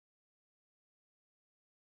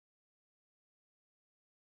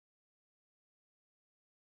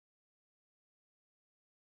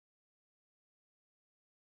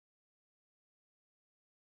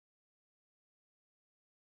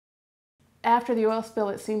After the oil spill,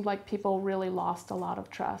 it seemed like people really lost a lot of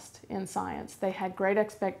trust in science. They had great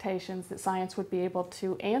expectations that science would be able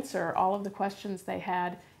to answer all of the questions they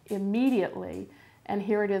had immediately. And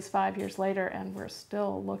here it is 5 years later, and we're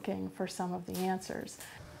still looking for some of the answers.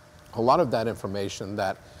 A lot of that information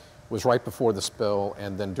that was right before the spill,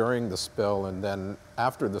 and then during the spill, and then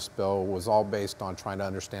after the spill was all based on trying to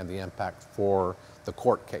understand the impact for the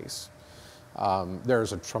court case.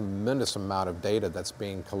 There's a tremendous amount of data that's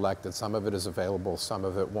being collected. Some of it is available, some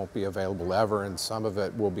of it won't be available ever, and some of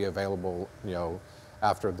it will be available, you know,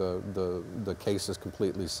 after the case is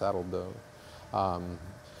completely settled.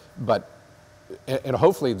 And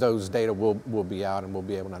hopefully those data will be out, and we'll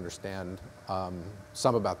be able to understand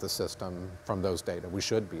some about the system from those data. We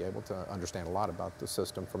should be able to understand a lot about the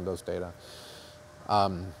system from those data.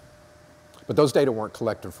 But those data weren't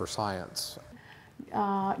collected for science.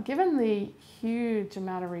 Given the huge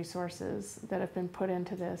amount of resources that have been put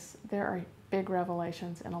into this, there are big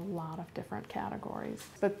revelations in a lot of different categories.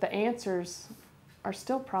 But the answers are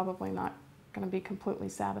still probably not going to be completely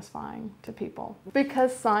satisfying to people,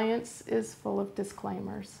 because science is full of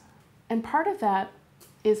disclaimers. And part of that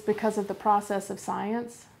is because of the process of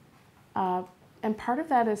science. And part of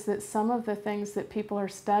that is that some of the things that people are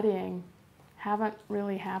studying haven't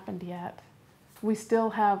really happened yet. We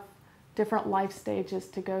still have different life stages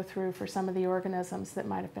to go through for some of the organisms that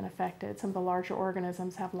might have been affected. Some of the larger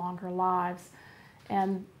organisms have longer lives,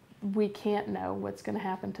 and we can't know what's going to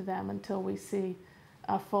happen to them until we see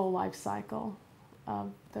a full life cycle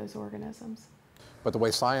of those organisms. But the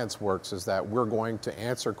way science works is that we're going to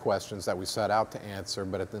answer questions that we set out to answer,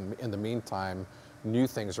 but in the meantime, new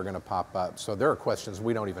things are going to pop up. So there are questions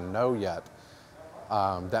we don't even know yet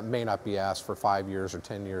that may not be asked for 5 years or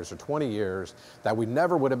 10 years or 20 years that we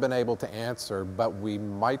never would have been able to answer, but we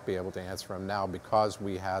might be able to answer them now because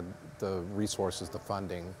we had the resources, the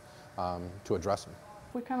funding to address them.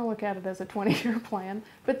 We kind of look at it as a 20-year plan,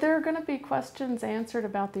 but there are going to be questions answered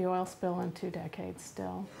about the oil spill in 2 decades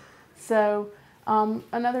still. So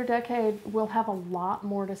another decade, we'll have a lot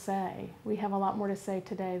more to say. We have a lot more to say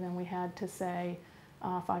today than we had to say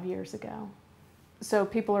 5 years ago. So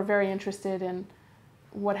people are very interested in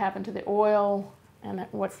what happened to the oil and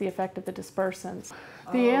what's the effect of the dispersants.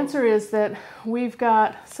 The answer is that we've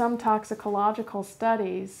got some toxicological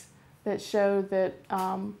studies that show that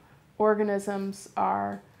organisms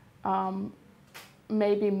are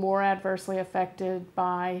maybe more adversely affected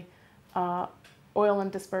by oil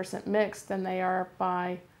and dispersant mixed than they are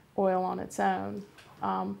by oil on its own.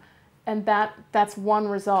 And that's one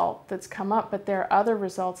result that's come up, but there are other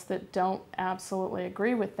results that don't absolutely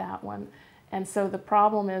agree with that one. And so the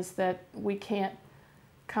problem is that we can't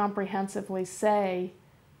comprehensively say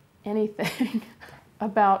anything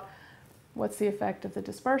about what's the effect of the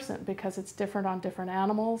dispersant, because it's different on different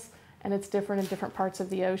animals, and it's different in different parts of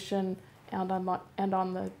the ocean and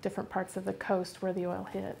on the different parts of the coast where the oil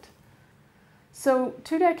hit. So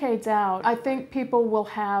 2 decades out, I think people will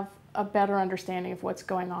have a better understanding of what's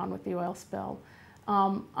going on with the oil spill.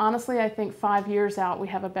 Honestly, I think 5 years out, we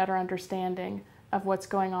have a better understanding of what's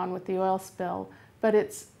going on with the oil spill, but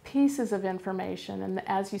it's pieces of information, and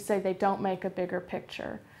as you say, they don't make a bigger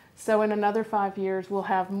picture. So in another 5 years, we'll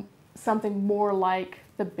have something more like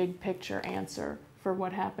the big picture answer for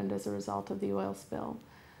what happened as a result of the oil spill.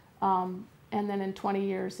 And then in 20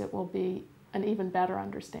 years, it will be an even better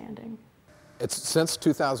understanding. It's since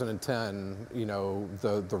 2010, you know,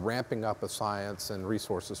 the ramping up of science and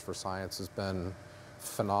resources for science has been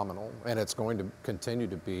phenomenal, and it's going to continue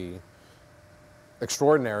to be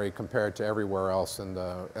extraordinary compared to everywhere else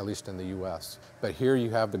at least in the U.S. But here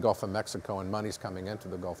you have the Gulf of Mexico, and money's coming into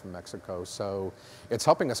the Gulf of Mexico, so it's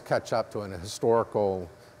helping us catch up to an historical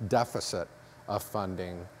deficit of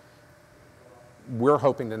funding. We're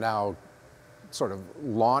hoping to now sort of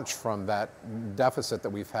launch from that deficit that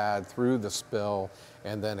we've had through the spill,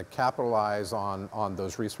 and then to capitalize on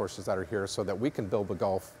those resources that are here so that we can build the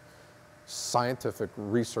Gulf scientific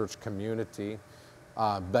research community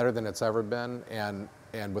better than it's ever been, and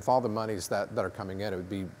with all the monies that are coming in, it would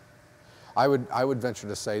be, I would venture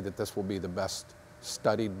to say that this will be the best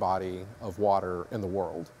studied body of water in the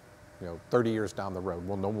world. You know, 30 years down the road,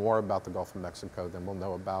 we'll know more about the Gulf of Mexico than we'll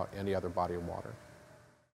know about any other body of water.